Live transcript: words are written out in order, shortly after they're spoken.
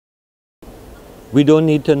We don't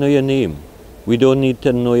need to know your name. We don't need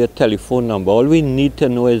to know your telephone number. All we need to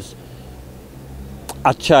know is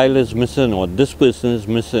a child is missing or this person is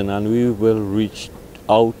missing, and we will reach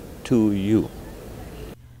out to you.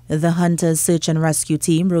 The Hunters Search and Rescue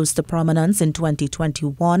Team rose to prominence in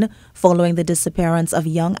 2021 following the disappearance of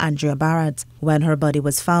young Andrea Barrett. When her body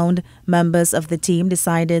was found, members of the team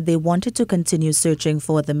decided they wanted to continue searching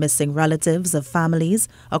for the missing relatives of families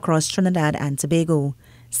across Trinidad and Tobago.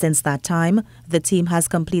 Since that time, the team has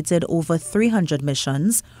completed over 300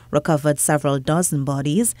 missions, recovered several dozen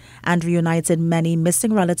bodies, and reunited many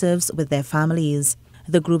missing relatives with their families.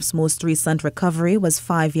 The group's most recent recovery was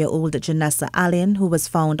 5-year-old Janessa Allen, who was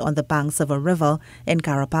found on the banks of a river in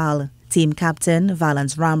Carapal. Team Captain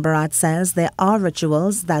Vallence Rambharat says there are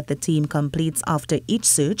rituals that the team completes after each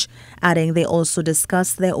search, adding they also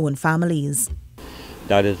discuss their own families.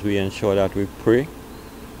 That is, we ensure that we pray,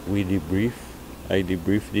 we debrief. I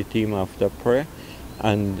debrief the team after prayer,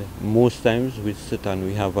 and most times we sit and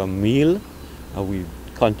we have a meal, and we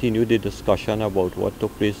continue the discussion about what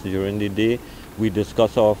took place during the day. We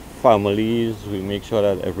discuss our families, we make sure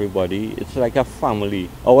that everybody, it's like a family.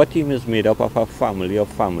 Our team is made up of a family of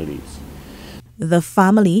families. The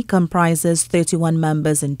family comprises 31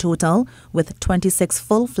 members in total, with 26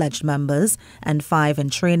 full-fledged members and 5 in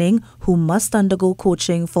training who must undergo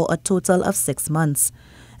coaching for a total of 6 months.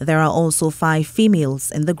 There are also 5 females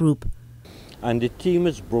in the group. And the team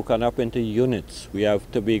is broken up into units. We have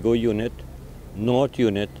Tobago unit, North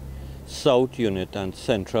unit, South unit, and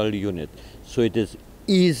Central unit. So it is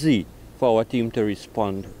easy for our team to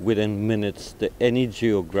respond within minutes to any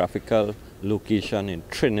geographical location in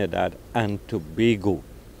Trinidad and Tobago.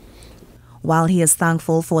 While he is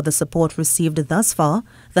thankful for the support received thus far,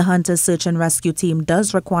 the Hunters Search and Rescue Team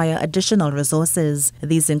does require additional resources.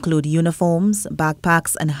 These include uniforms,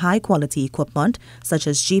 backpacks, and high-quality equipment such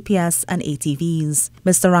as GPS and ATVs.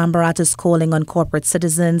 Mr. Rambharat is calling on corporate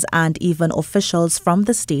citizens and even officials from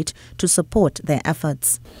the state to support their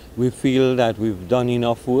efforts. We feel that we've done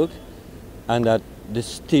enough work and that the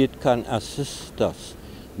state can assist us,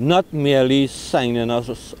 not merely signing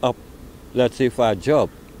us up, let's say, for a job,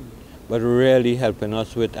 but really helping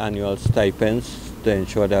us with annual stipends to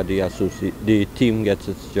ensure that the team gets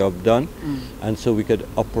its job done, and so we could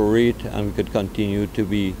operate and we could continue to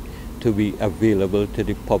be available to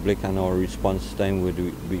the public, and our response time would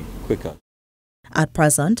be quicker. At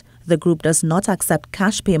present, the group does not accept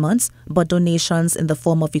cash payments, but donations in the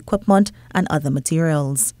form of equipment and other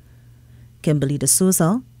materials. Kimberly De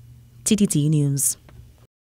Souza, TTT News.